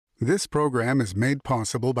This program is made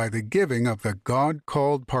possible by the giving of the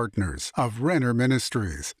God-called partners of Renner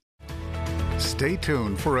Ministries. Stay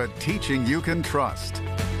tuned for a teaching you can trust,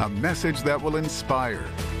 a message that will inspire,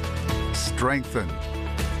 strengthen,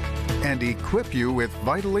 and equip you with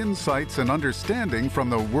vital insights and understanding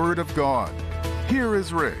from the Word of God. Here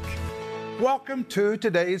is Rick. Welcome to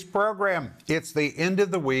today's program. It's the end of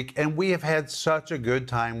the week, and we have had such a good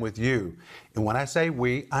time with you. And when I say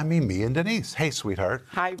we, I mean me and Denise. Hey, sweetheart.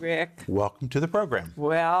 Hi, Rick. Welcome to the program.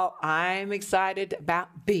 Well, I'm excited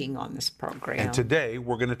about being on this program. And today,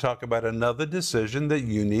 we're going to talk about another decision that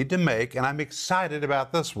you need to make, and I'm excited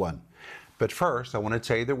about this one. But first, I want to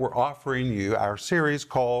tell you that we're offering you our series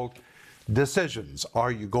called Decisions.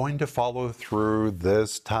 Are you going to follow through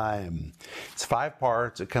this time? It's 5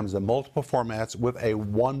 parts. It comes in multiple formats with a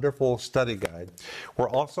wonderful study guide. We're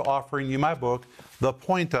also offering you my book, The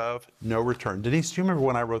Point of No Return. Denise, do you remember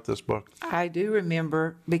when I wrote this book? I do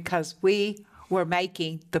remember because we were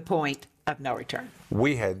making the point of no return.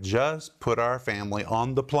 We had just put our family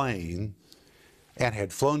on the plane and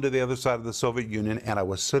had flown to the other side of the Soviet Union, and I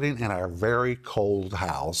was sitting in our very cold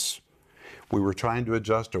house. We were trying to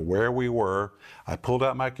adjust to where we were. I pulled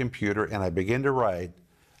out my computer and I began to write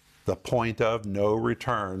The Point of No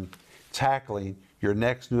Return, tackling your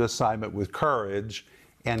next new assignment with courage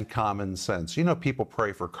and common sense. You know, people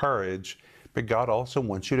pray for courage, but God also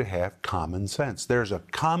wants you to have common sense. There's a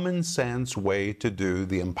common sense way to do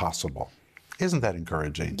the impossible. Isn't that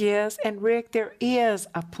encouraging? Yes, and Rick, there is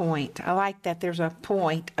a point. I like that there's a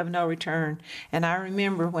point of no return. And I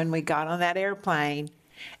remember when we got on that airplane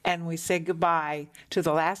and we said goodbye to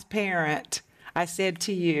the last parent, I said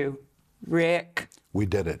to you, Rick, we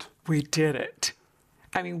did it. We did it.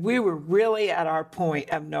 I mean, we were really at our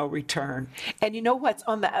point of no return. And you know what's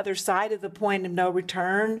on the other side of the point of no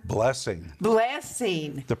return? Blessing.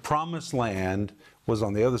 Blessing. The promised land was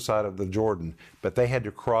on the other side of the Jordan, but they had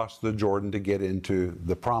to cross the Jordan to get into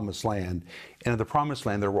the promised land. And in the promised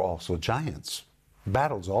land, there were also giants.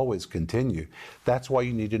 Battles always continue. That's why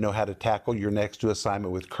you need to know how to tackle your next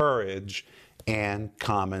assignment with courage and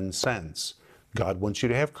common sense. God wants you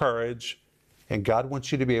to have courage, and God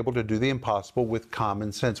wants you to be able to do the impossible with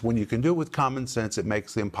common sense. When you can do it with common sense, it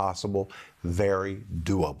makes the impossible very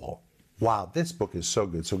doable. Wow, this book is so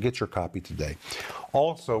good, so get your copy today.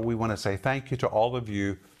 Also, we want to say thank you to all of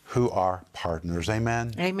you who are partners.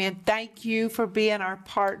 Amen? Amen. Thank you for being our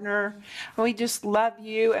partner. We just love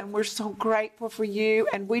you, and we're so grateful for you.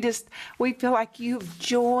 And we feel like you've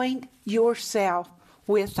joined yourself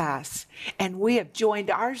with us, and we have joined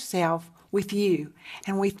ourselves with you.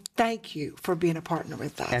 And we thank you for being a partner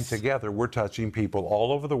with us. And together, we're touching people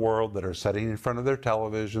all over the world that are sitting in front of their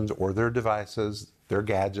televisions or their devices, their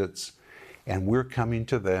gadgets, and we're coming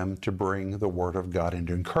to them to bring the Word of God and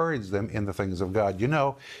to encourage them in the things of God. You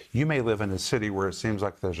know, you may live in a city where it seems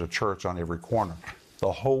like there's a church on every corner.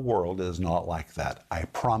 The whole world is not like that. I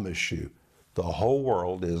promise you, the whole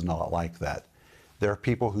world is not like that. There are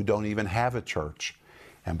people who don't even have a church.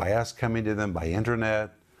 And by us coming to them by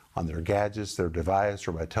internet, on their gadgets, their device,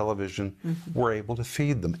 or by television, we're able to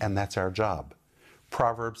feed them, and that's our job.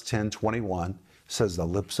 Proverbs 10:21 says, the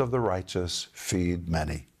lips of the righteous feed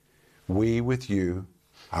many. We with you,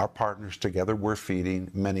 our partners together, we're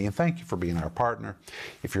feeding many. And thank you for being our partner.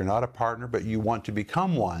 If you're not a partner, but you want to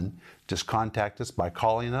become one, just contact us by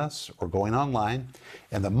calling us or going online.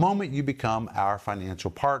 And the moment you become our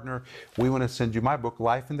financial partner, we want to send you my book,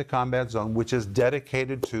 Life in the Combat Zone, which is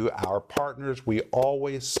dedicated to our partners. We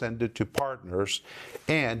always send it to partners.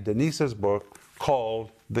 And Denise's book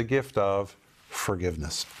called The Gift of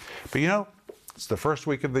Forgiveness. But you know, it's the first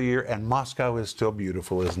week of the year, and Moscow is still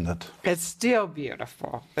beautiful, isn't it? It's still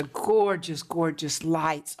beautiful. The gorgeous, gorgeous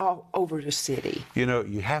lights all over the city. You know,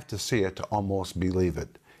 you have to see it to almost believe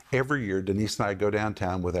it. Every year, Denise and I go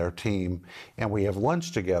downtown with our team, and we have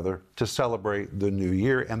lunch together to celebrate the new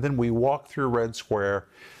year, and then we walk through Red Square.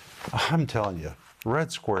 I'm telling you,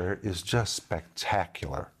 Red Square is just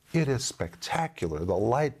spectacular. It is spectacular. The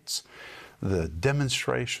lights, the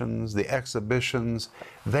demonstrations, the exhibitions,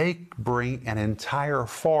 they bring an entire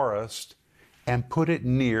forest and put it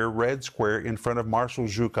near Red Square in front of Marshal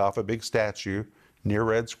Zhukov, a big statue near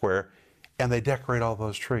Red Square, and they decorate all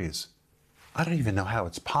those trees. I don't even know how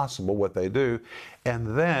it's possible what they do.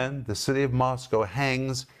 And then the city of Moscow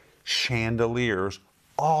hangs chandeliers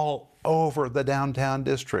all over the downtown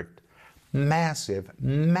district. Massive,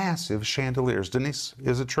 massive chandeliers. Denise,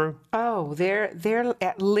 is it true? Oh, they're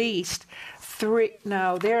at least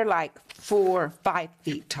they're like 4 or 5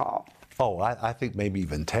 feet tall. Oh, I think maybe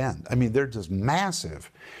even 10. I mean, they're just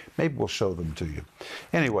massive. Maybe we'll show them to you.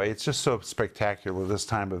 Anyway, it's just so spectacular this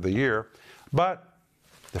time of the year. But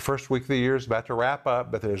The first week of the year is about to wrap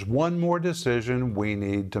up, but there's one more decision we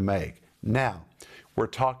need to make. Now, we're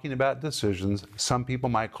talking about decisions. Some people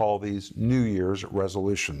might call these New Year's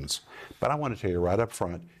resolutions. But I want to tell you right up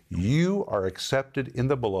front, you are accepted in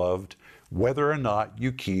the beloved whether or not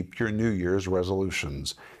you keep your New Year's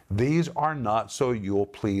resolutions. These are not so you'll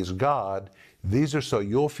please God. These are so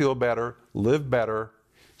you'll feel better, live better,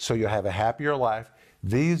 so you'll have a happier life.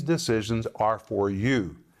 These decisions are for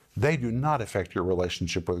you. They do not affect your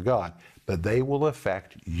relationship with God, but they will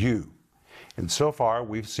affect you. And so far,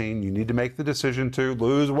 we've seen you need to make the decision to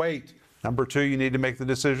lose weight. Number 2, you need to make the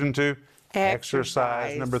decision to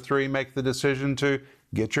exercise. Number 3, make the decision to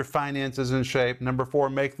get your finances in shape. Number 4,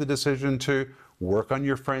 make the decision to work on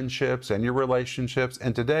your friendships and your relationships.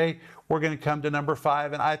 And today, we're going to come to number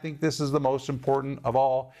 5, and I think this is the most important of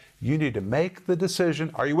all. You need to make the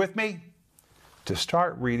decision, are you with me? To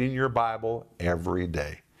start reading your Bible every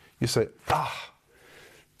day. You say,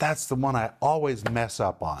 that's the one I always mess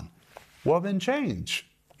up on. Well, then change.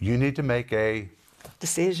 You need to make a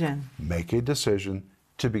decision. Make a decision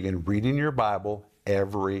to begin reading your Bible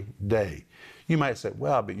every day. You might say,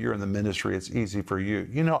 well, but you're in the ministry, it's easy for you.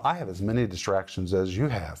 You know, I have as many distractions as you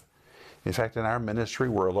have. In fact, in our ministry,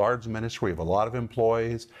 we're a large ministry, we have a lot of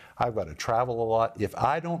employees, I've got to travel a lot. If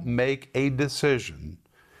I don't make a decision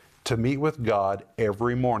to meet with God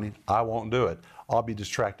every morning, I won't do it. I'll be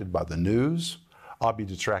distracted by the news. I'll be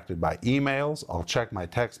distracted by emails. I'll check my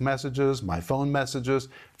text messages, my phone messages.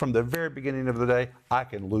 From the very beginning of the day, I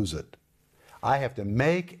can lose it. I have to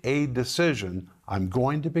make a decision. I'm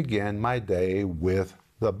going to begin my day with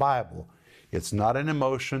the Bible. It's not an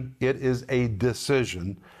emotion. It is a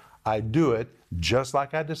decision. I do it just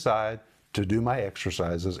like I decide to do my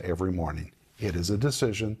exercises every morning. It is a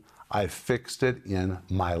decision. I fixed it in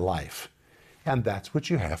my life. And that's what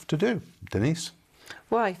you have to do. Denise?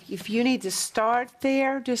 Well, if you need to start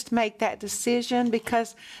there, just make that decision,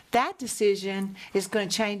 because that decision is going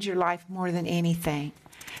to change your life more than anything.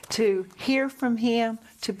 To hear from Him,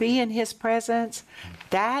 to be in His presence,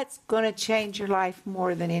 that's going to change your life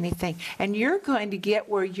more than anything. And you're going to get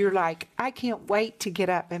where you're like, I can't wait to get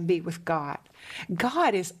up and be with God.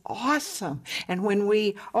 God is awesome. And when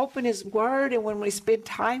we open His Word and when we spend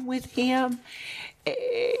time with Him,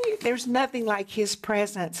 there's nothing like His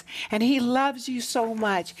presence. And He loves you so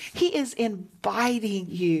much. He is inviting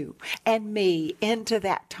you and me into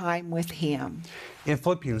that time with Him. In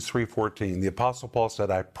Philippians 3:14, the Apostle Paul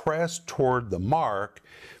said, I press toward the mark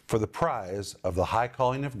for the prize of the high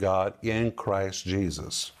calling of God in Christ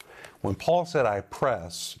Jesus. When Paul said, I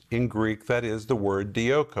press, in Greek, that is the word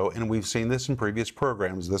dioko, and we've seen this in previous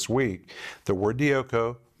programs this week. The word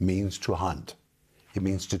dioko means to hunt. It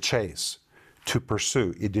means to chase, to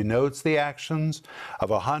pursue. It denotes the actions of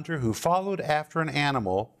a hunter who followed after an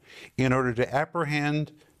animal in order to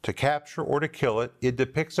apprehend, to capture, or to kill it. It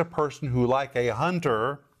depicts a person who, like a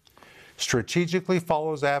hunter, strategically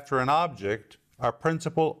follows after an object, a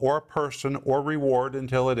principle, or a person, or reward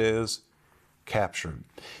until it is captured.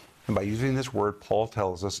 And by using this word, Paul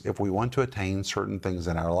tells us if we want to attain certain things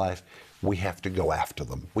in our life, we have to go after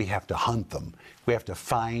them. We have to hunt them. We have to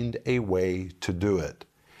find a way to do it.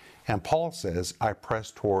 And Paul says, I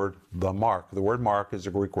press toward the mark. The word mark is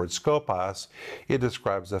the Greek word skopos. It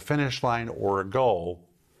describes a finish line or a goal.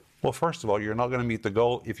 Well, first of all, you're not going to meet the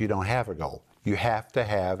goal if you don't have a goal. You have to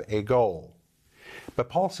have a goal. But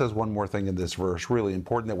Paul says one more thing in this verse, really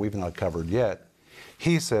important, that we've not covered yet.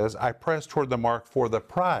 He says, I press toward the mark for the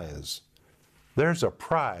prize. There's a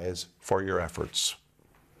prize for your efforts.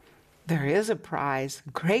 There is a prize,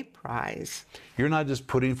 great prize. You're not just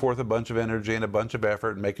putting forth a bunch of energy and a bunch of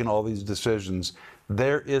effort and making all these decisions.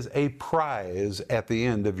 There is a prize at the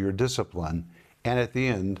end of your discipline and at the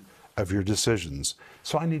end of your decisions.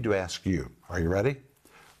 So I need to ask you, are you ready?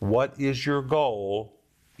 What is your goal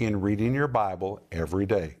in reading your Bible every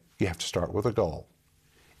day? You have to start with a goal.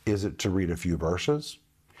 Is it to read a few verses?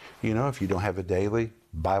 You know, if you don't have a daily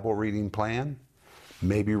Bible reading plan,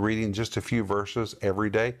 maybe reading just a few verses every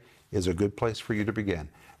day is a good place for you to begin.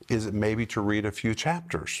 Is it maybe to read a few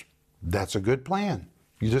chapters? That's a good plan.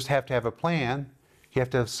 You just have to have a plan. You have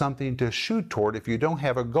to have something to shoot toward. If you don't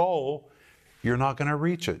have a goal, you're not going to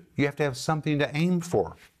reach it. You have to have something to aim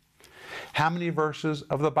for. How many verses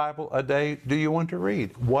of the Bible a day do you want to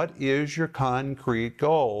read? What is your concrete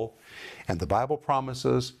goal? And the Bible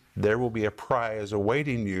promises there will be a prize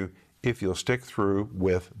awaiting you if you'll stick through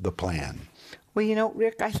with the plan. Well, you know,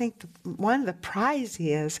 Rick, I think one of the prize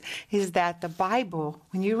is that the Bible,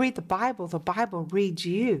 when you read the Bible reads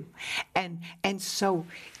you. And so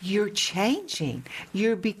you're changing.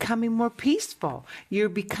 You're becoming more peaceful. You're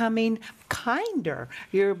becoming kinder.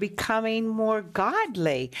 You're becoming more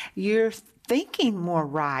godly. You're thinking more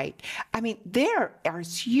right. I mean, there are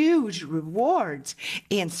huge rewards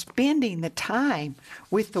in spending the time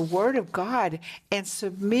with the Word of God and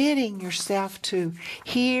submitting yourself to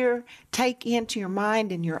hear, take into your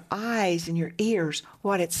mind and your eyes and your ears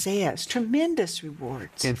what it says. Tremendous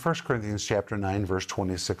rewards. In 1 Corinthians chapter 9, verse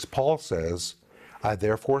 26, Paul says, I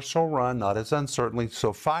therefore shall run, not as uncertainly,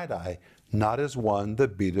 so fight I, not as one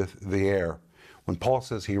that beateth the air. When Paul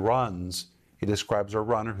says he runs, he describes a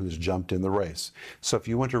runner who's jumped in the race. So if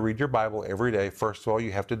you want to read your Bible every day, first of all,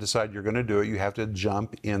 you have to decide you're going to do it. You have to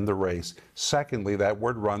jump in the race. Secondly, that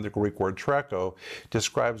word run, the Greek word treko,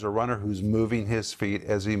 describes a runner who's moving his feet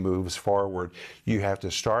as he moves forward. You have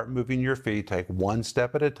to start moving your feet, take one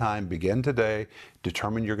step at a time, begin today,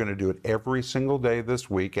 determine you're going to do it every single day this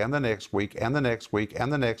week and the next week and the next week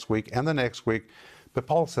and the next week and the next week. But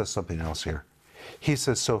Paul says something else here. He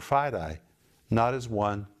says, so fight I, not as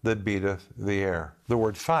one that beateth the air. The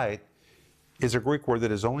word fight is a Greek word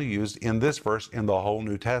that is only used in this verse in the whole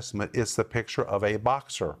New Testament. It's the picture of a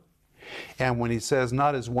boxer. And when he says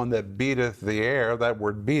not as one that beateth the air, that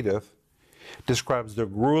word beateth describes the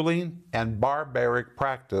grueling and barbaric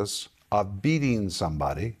practice of beating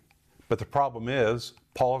somebody. But the problem is,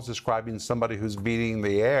 Paul's describing somebody who's beating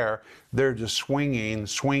the air. They're just swinging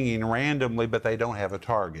randomly, but they don't have a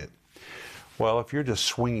target. Well, if you're just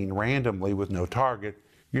swinging randomly with no target,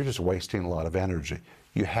 you're just wasting a lot of energy.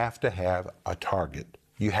 You have to have a target.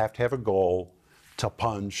 You have to have a goal to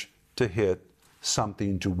punch, to hit,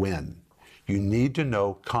 something to win. You need to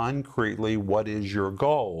know concretely what is your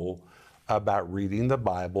goal about reading the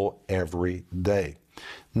Bible every day.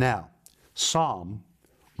 Now, Psalm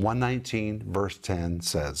 119, verse 10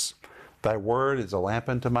 says, Thy word is a lamp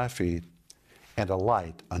unto my feet and a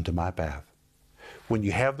light unto my path. When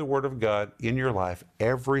you have the Word of God in your life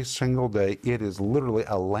every single day, it is literally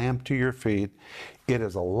a lamp to your feet. It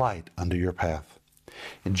is a light unto your path.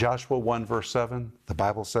 In Joshua 1, verse 7, the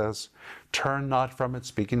Bible says, Turn not from it,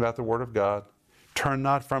 speaking about the Word of God, turn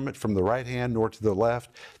not from it from the right hand nor to the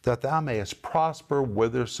left, that thou mayest prosper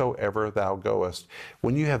whithersoever thou goest.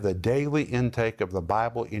 When you have the daily intake of the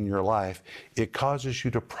Bible in your life, it causes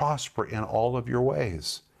you to prosper in all of your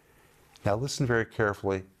ways. Now listen very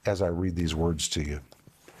carefully as I read these words to you.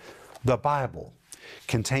 The Bible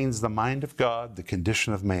contains the mind of God, the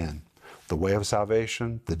condition of man, the way of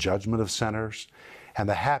salvation, the judgment of sinners, and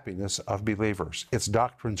the happiness of believers. Its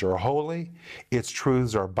doctrines are holy, its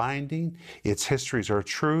truths are binding, its histories are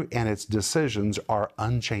true, and its decisions are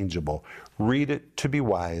unchangeable. Read it to be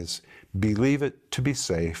wise, believe it to be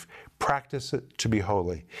safe, practice it to be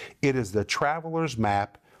holy. It is the traveler's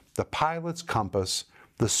map, the pilot's compass,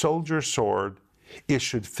 the soldier's sword. It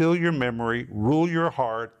should fill your memory, rule your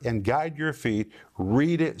heart, and guide your feet.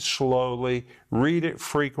 Read it slowly, read it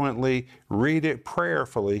frequently, read it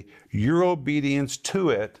prayerfully. Your obedience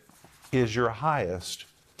to it is your highest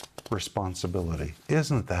responsibility.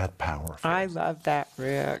 Isn't that powerful? I love that,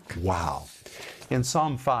 Rick. Wow. In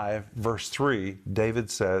Psalm 5, verse 3,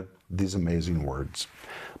 David said these amazing words.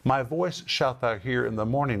 My voice shalt thou hear in the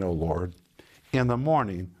morning, O Lord. In the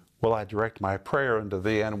morning will I direct my prayer unto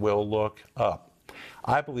thee and will look up.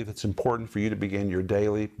 I believe it's important for you to begin your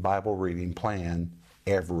daily Bible reading plan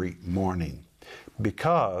every morning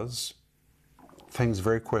because things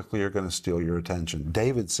very quickly are going to steal your attention.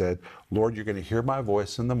 David said, Lord, you're going to hear my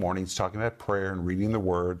voice in the morning. He's talking about prayer and reading the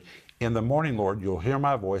Word. In the morning, Lord, you'll hear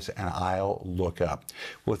my voice and I'll look up.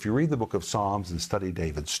 Well, if you read the book of Psalms and study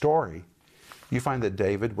David's story, you find that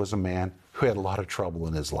David was a man who had a lot of trouble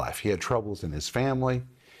in his life. He had troubles in his family.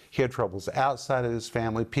 He had troubles outside of his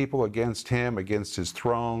family, people against him, against his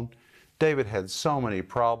throne. David had so many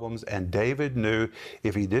problems, and David knew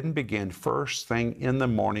if he didn't begin first thing in the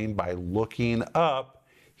morning by looking up,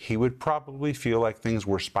 he would probably feel like things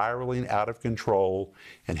were spiraling out of control,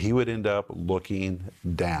 and he would end up looking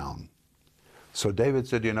down. So David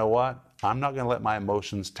said, you know what? I'm not going to let my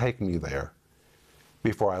emotions take me there.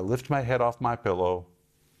 Before I lift my head off my pillow,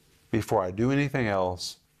 before I do anything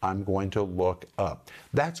else, I'm going to look up.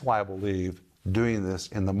 That's why I believe doing this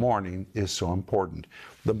in the morning is so important.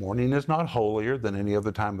 The morning is not holier than any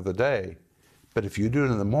other time of the day, but if you do it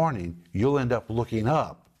in the morning, you'll end up looking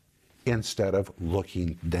up instead of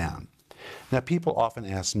looking down. Now, people often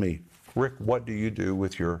ask me, Rick, what do you do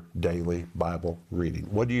with your daily Bible reading?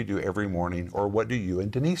 What do you do every morning, or what do you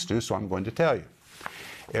and Denise do? So I'm going to tell you.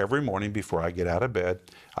 Every morning before I get out of bed,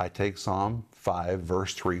 I take Psalm 5,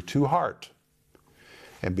 verse 3 to heart.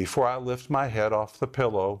 And before I lift my head off the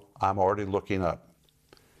pillow, I'm already looking up.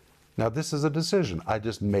 Now, this is a decision. I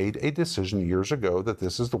just made a decision years ago that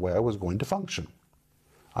this is the way I was going to function.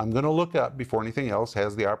 I'm going to look up before anything else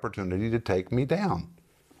has the opportunity to take me down.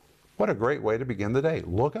 What a great way to begin the day.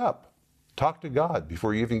 Look up. Talk to God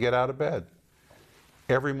before you even get out of bed.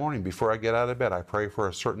 Every morning before I get out of bed, I pray for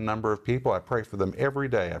a certain number of people. I pray for them every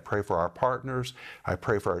day. I pray for our partners. I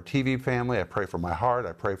pray for our TV family. I pray for my heart.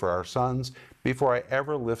 I pray for our sons before I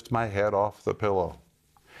ever lift my head off the pillow.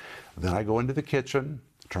 Then I go into the kitchen,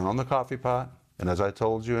 turn on the coffee pot, and as I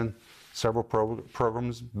told you in several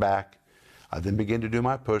programs back, I then begin to do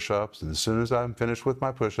my push-ups, and as soon as I'm finished with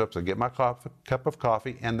my push-ups, I get my cup of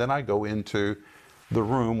coffee, and then I go into the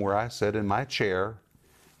room where I sit in my chair,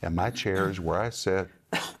 and my chair is where I sit.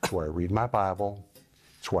 It's where I read my Bible.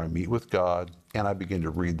 It's where I meet with God, and I begin to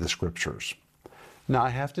read the Scriptures. Now, I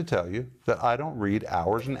have to tell you that I don't read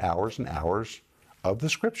hours and hours and hours of the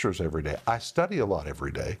Scriptures every day. I study a lot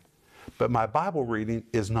every day, but my Bible reading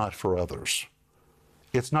is not for others.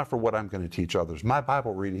 It's not for what I'm going to teach others. My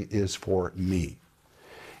Bible reading is for me.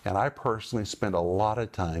 And I personally spend a lot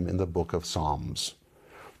of time in the book of Psalms.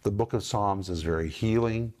 The book of Psalms is very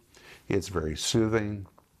healing. It's very soothing.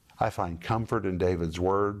 I find comfort in David's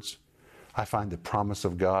words. I find the promise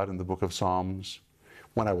of God in the book of Psalms.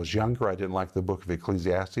 When I was younger, I didn't like the book of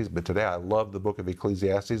Ecclesiastes, but today I love the book of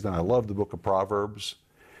Ecclesiastes and I love the book of Proverbs.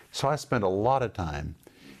 So I spend a lot of time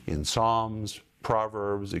in Psalms,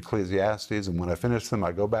 Proverbs, Ecclesiastes, and when I finish them,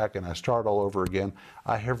 I go back and I start all over again.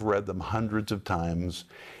 I have read them hundreds of times,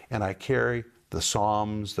 and I carry the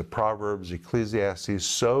Psalms, the Proverbs, Ecclesiastes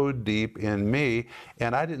so deep in me,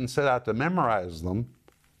 and I didn't set out to memorize them,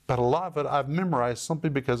 but a lot of it I've memorized simply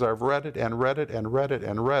because I've read it and read it and read it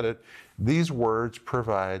and read it. These words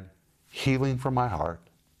provide healing for my heart,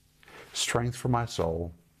 strength for my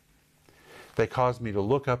soul. They cause me to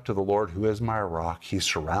look up to the Lord who is my rock. He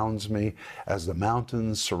surrounds me as the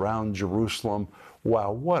mountains surround Jerusalem.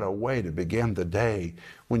 Wow, what a way to begin the day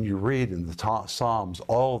when you read in the Psalms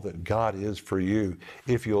all that God is for you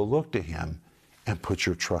if you'll look to Him and put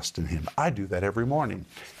your trust in Him. I do that every morning,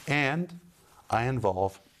 and I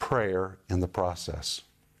involve prayer in the process.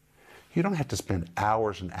 You don't have to spend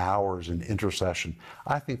hours and hours in intercession.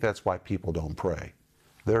 I think that's why people don't pray.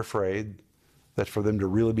 They're afraid that for them to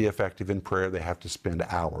really be effective in prayer, they have to spend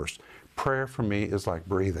hours. Prayer for me is like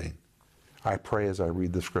breathing. I pray as I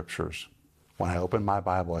read the Scriptures. When I open my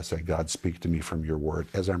Bible, I say, God, speak to me from your word.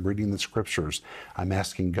 As I'm reading the Scriptures, I'm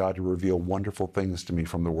asking God to reveal wonderful things to me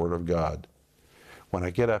from the Word of God. When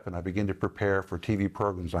I get up and I begin to prepare for TV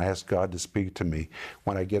programs, I ask God to speak to me.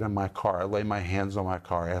 When I get in my car, I lay my hands on my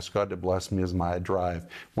car. I ask God to bless me as I drive.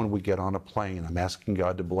 When we get on a plane, I'm asking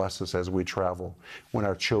God to bless us as we travel. When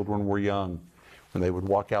our children were young, when they would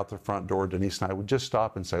walk out the front door, Denise and I would just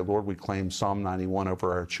stop and say, Lord, we claim Psalm 91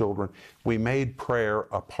 over our children. We made prayer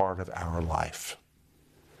a part of our life.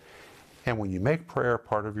 And when you make prayer a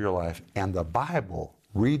part of your life, and the Bible,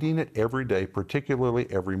 reading it every day, particularly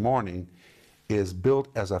every morning, is built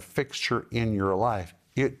as a fixture in your life,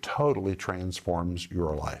 it totally transforms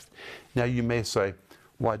your life. Now you may say,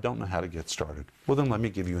 well, I don't know how to get started. Well, then let me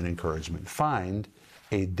give you an encouragement. Find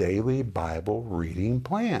a daily Bible reading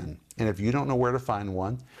plan. And if you don't know where to find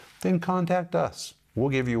one, then contact us. We'll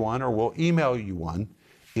give you one, or we'll email you one.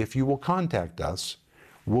 If you will contact us,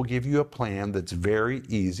 we'll give you a plan that's very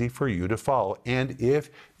easy for you to follow. And if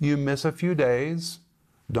you miss a few days,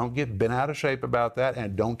 don't get bent out of shape about that,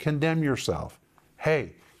 and don't condemn yourself.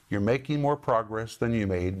 Hey, you're making more progress than you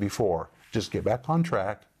made before. Just get back on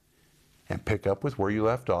track and pick up with where you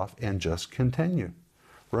left off and just continue.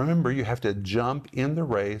 Remember, you have to jump in the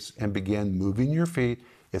race and begin moving your feet.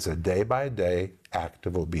 It's a day-by-day act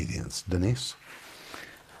of obedience. Denise?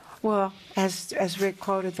 Well, as Rick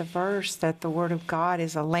quoted the verse, that the Word of God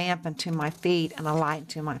is a lamp unto my feet and a light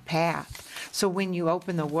unto my path. So when you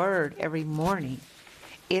open the Word every morning,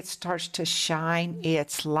 it starts to shine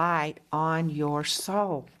its light on your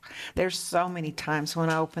soul. There's so many times when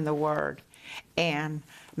I open the Word and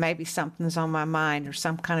maybe something's on my mind, or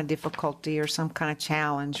some kind of difficulty, or some kind of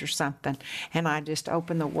challenge or something, and I just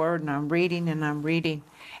open the Word and I'm reading,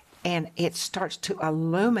 and it starts to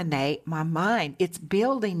illuminate my mind. It's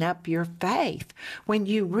building up your faith. When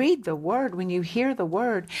you read the Word, when you hear the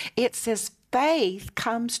Word, it says faith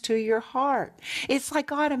comes to your heart. It's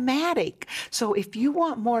like automatic. So if you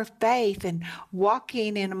want more faith and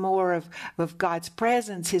walking in more of God's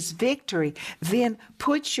presence, His victory, then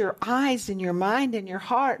put your eyes and your mind and your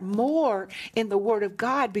heart more in the Word of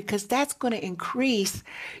God, because that's going to increase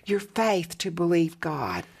your faith to believe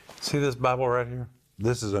God. See this Bible right here?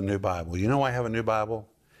 This is a new Bible. You know why I have a new Bible?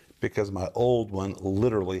 Because my old one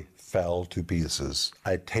literally fell to pieces.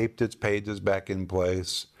 I taped its pages back in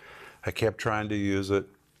place. I kept trying to use it.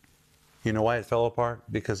 You know why it fell apart?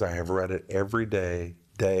 Because I have read it every day,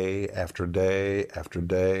 day after day after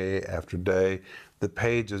day after day. The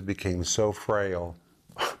pages became so frail,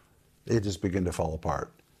 it just began to fall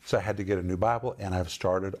apart. So I had to get a new Bible, and I've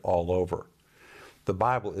started all over. The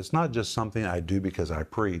Bible is not just something I do because I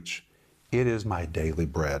preach. It is my daily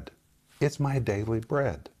bread. It's my daily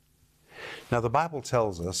bread. Now, the Bible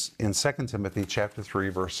tells us in 2 Timothy chapter 3,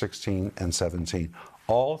 verse 16 and 17,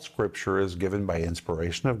 all Scripture is given by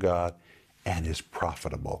inspiration of God and is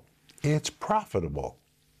profitable. It's profitable.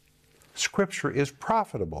 Scripture is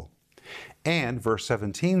profitable. And verse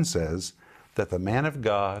 17 says that the man of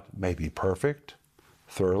God may be perfect,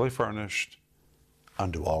 thoroughly furnished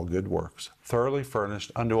unto all good works. Thoroughly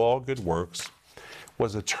furnished unto all good works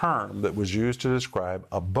was a term that was used to describe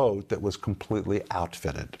a boat that was completely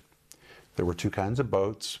outfitted. There were two kinds of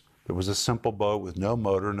boats. There was a simple boat with no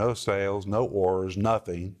motor, no sails, no oars,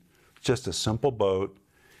 nothing, just a simple boat,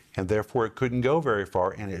 and therefore it couldn't go very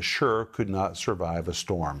far, and it sure could not survive a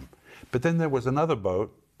storm. But then there was another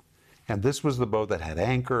boat, and this was the boat that had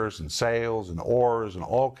anchors and sails and oars and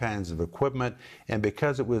all kinds of equipment, and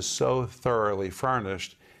because it was so thoroughly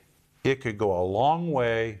furnished, it could go a long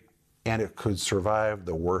way and it could survive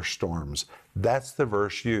the worst storms. That's the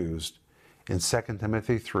verse used in 2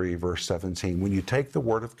 Timothy 3, verse 17. When you take the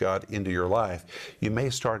Word of God into your life, you may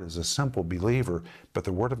start as a simple believer, but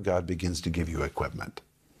the Word of God begins to give you equipment.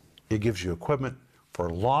 It gives you equipment for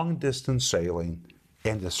long-distance sailing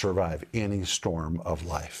and to survive any storm of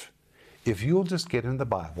life. If you'll just get in the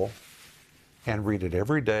Bible and read it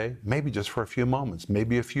every day, maybe just for a few moments,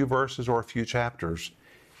 maybe a few verses or a few chapters,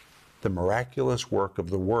 the miraculous work of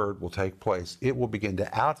the Word will take place. It will begin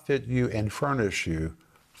to outfit you and furnish you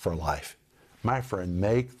for life. My friend,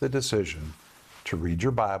 make the decision to read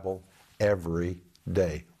your Bible every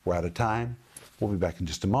day. We're out of time. We'll be back in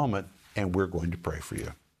just a moment, and we're going to pray for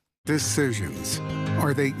you. Decisions.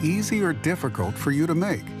 Are they easy or difficult for you to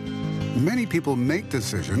make? Many people make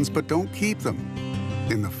decisions but don't keep them.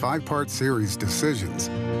 In the 5-part series, Decisions,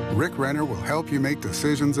 Rick Renner will help you make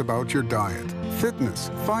decisions about your diet,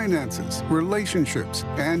 fitness, finances, relationships,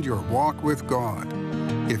 and your walk with God.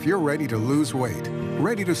 If you're ready to lose weight,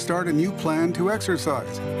 ready to start a new plan to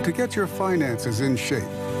exercise, to get your finances in shape,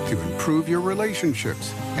 to improve your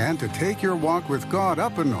relationships, and to take your walk with God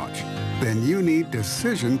up a notch, then you need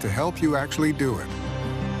Decision to help you actually do it.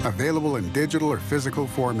 Available in digital or physical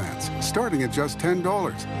formats, starting at just $10.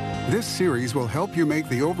 This series will help you make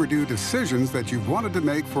the overdue decisions that you've wanted to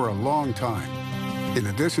make for a long time. In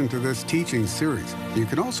addition to this teaching series, you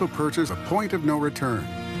can also purchase A Point of No Return.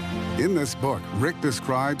 In this book, Rick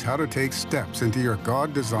describes how to take steps into your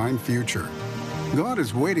God-designed future. God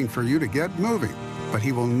is waiting for you to get moving, but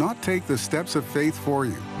He will not take the steps of faith for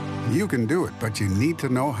you. You can do it, but you need to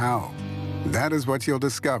know how. That is what you'll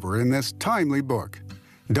discover in this timely book.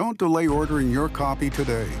 Don't delay ordering your copy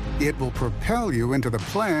today. It will propel you into the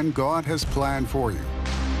plan God has planned for you.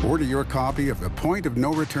 Order your copy of The Point of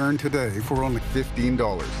No Return today for only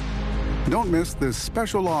 $15. Don't miss this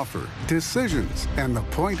special offer, Decisions and The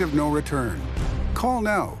Point of No Return. Call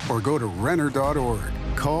now or go to Renner.org.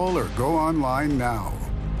 Call or go online now.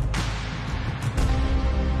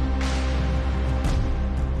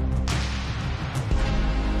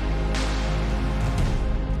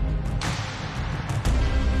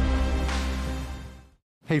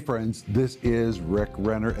 Hey friends, this is Rick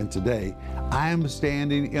Renner, and today I am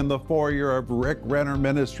standing in the foyer of Rick Renner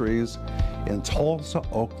Ministries in Tulsa,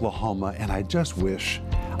 Oklahoma, and I just wish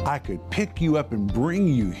I could pick you up and bring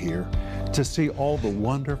you here to see all the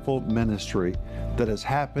wonderful ministry that is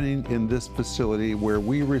happening in this facility, where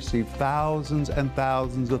we receive thousands and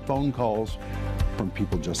thousands of phone calls from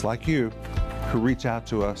people just like you who reach out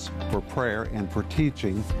to us for prayer and for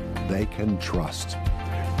teaching they can trust.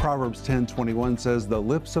 Proverbs 10:21 says, "The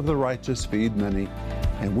lips of the righteous feed many,"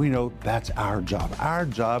 and we know that's our job. Our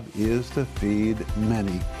job is to feed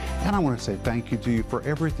many. And I want to say thank you to you for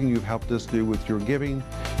everything you've helped us do with your giving.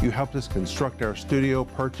 You helped us construct our studio,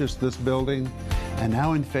 purchase this building, and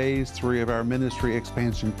now in phase 3 of our ministry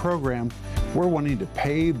expansion program, we're wanting to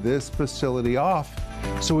pay this facility off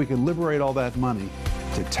so we can liberate all that money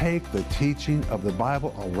to take the teaching of the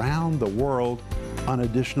Bible around the world on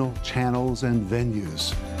additional channels and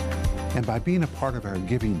venues. And by being a part of our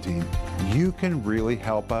giving team, you can really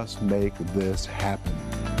help us make this happen.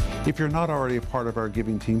 If you're not already a part of our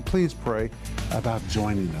giving team, please pray about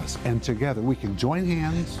joining us. And together we can join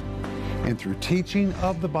hands, and through teaching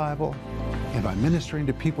of the Bible, and by ministering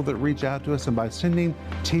to people that reach out to us, and by sending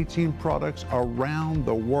teaching products around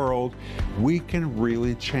the world, we can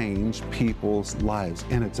really change people's lives.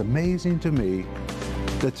 And it's amazing to me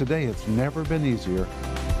that today it's never been easier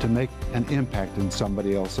to make an impact in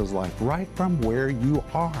somebody else's life, right from where you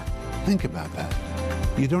are. Think about that.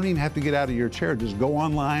 You don't even have to get out of your chair. Just go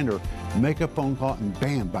online or make a phone call, and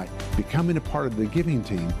bam, by becoming a part of the giving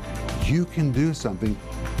team, you can do something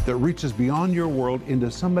that reaches beyond your world into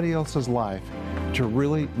somebody else's life to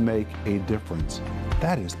really make a difference.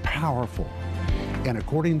 That is powerful. And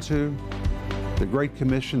according to the Great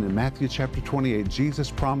Commission in Matthew chapter 28, Jesus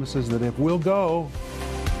promises that if we'll go,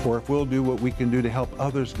 or if we'll do what we can do to help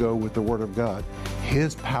others go with the Word of God,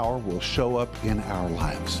 His power will show up in our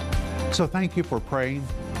lives. So thank you for praying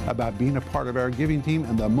about being a part of our giving team.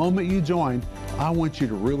 And the moment you join, I want you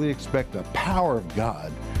to really expect the power of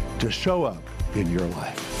God to show up in your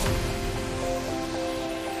life.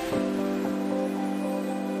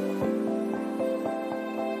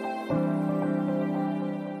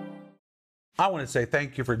 I want to say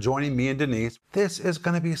thank you for joining me and Denise. This is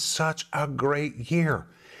going to be such a great year.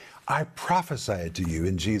 I prophesy it to you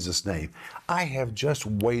in Jesus' name. I have just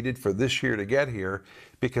waited for this year to get here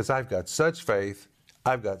because I've got such faith.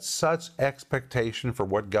 I've got such expectation for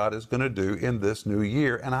what God is going to do in this new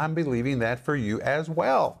year, and I'm believing that for you as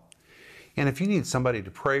well. And if you need somebody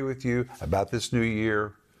to pray with you about this new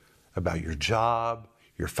year, about your job,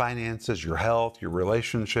 your finances, your health, your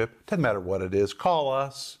relationship, doesn't matter what it is, call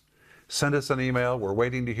us. Send us an email. We're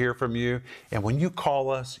waiting to hear from you. And when you call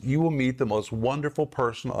us, you will meet the most wonderful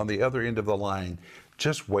person on the other end of the line,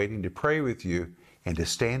 just waiting to pray with you and to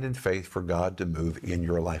stand in faith for God to move in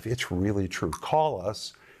your life. It's really true. Call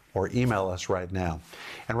us or email us right now.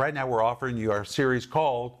 And right now we're offering you our series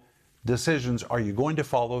called Decisions Are You Going to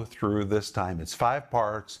Follow Through This Time? It's 5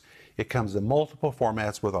 parts. It comes in multiple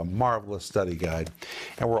formats with a marvelous study guide.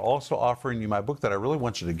 And we're also offering you my book that I really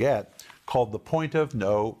want you to get, called The Point of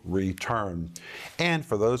No Return. And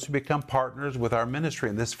for those who become partners with our ministry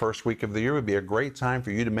in this first week of the year, would be a great time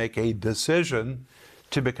for you to make a decision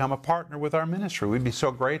to become a partner with our ministry. We'd be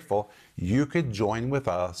so grateful you could join with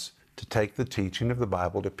us to take the teaching of the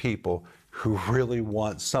Bible to people who really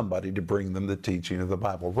want somebody to bring them the teaching of the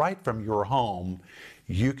Bible. Right from your home,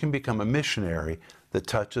 you can become a missionary that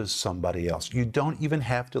touches somebody else. You don't even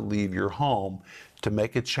have to leave your home to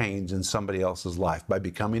make a change in somebody else's life. By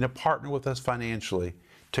becoming a partner with us financially,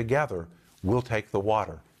 together we'll take the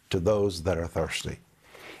water to those that are thirsty.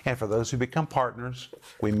 And for those who become partners,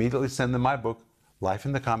 we immediately send them my book, Life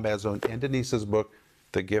in the Combat Zone, and Denise's book,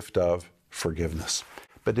 The Gift of Forgiveness.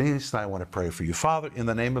 But Denise and I want to pray for you. Father, in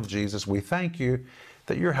the name of Jesus, we thank you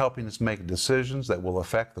that you're helping us make decisions that will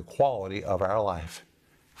affect the quality of our life.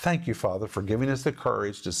 Thank you, Father, for giving us the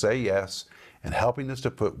courage to say yes and helping us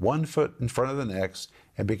to put one foot in front of the next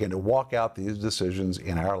and begin to walk out these decisions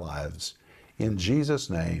in our lives. In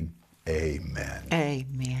Jesus' name, amen.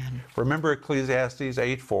 Amen. Remember Ecclesiastes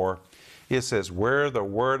 8:4. It says, where the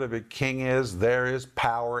word of a king is, there is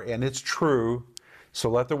power, and it's true. So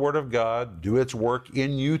let the word of God do its work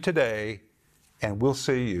in you today, and we'll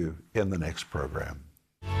see you in the next program.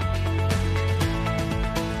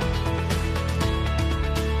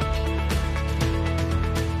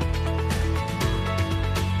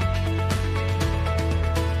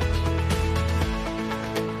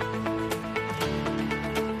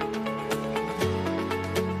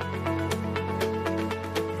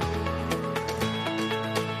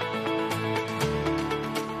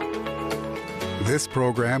 This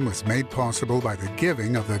program was made possible by the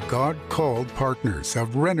giving of the God-called partners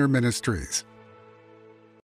of Renner Ministries.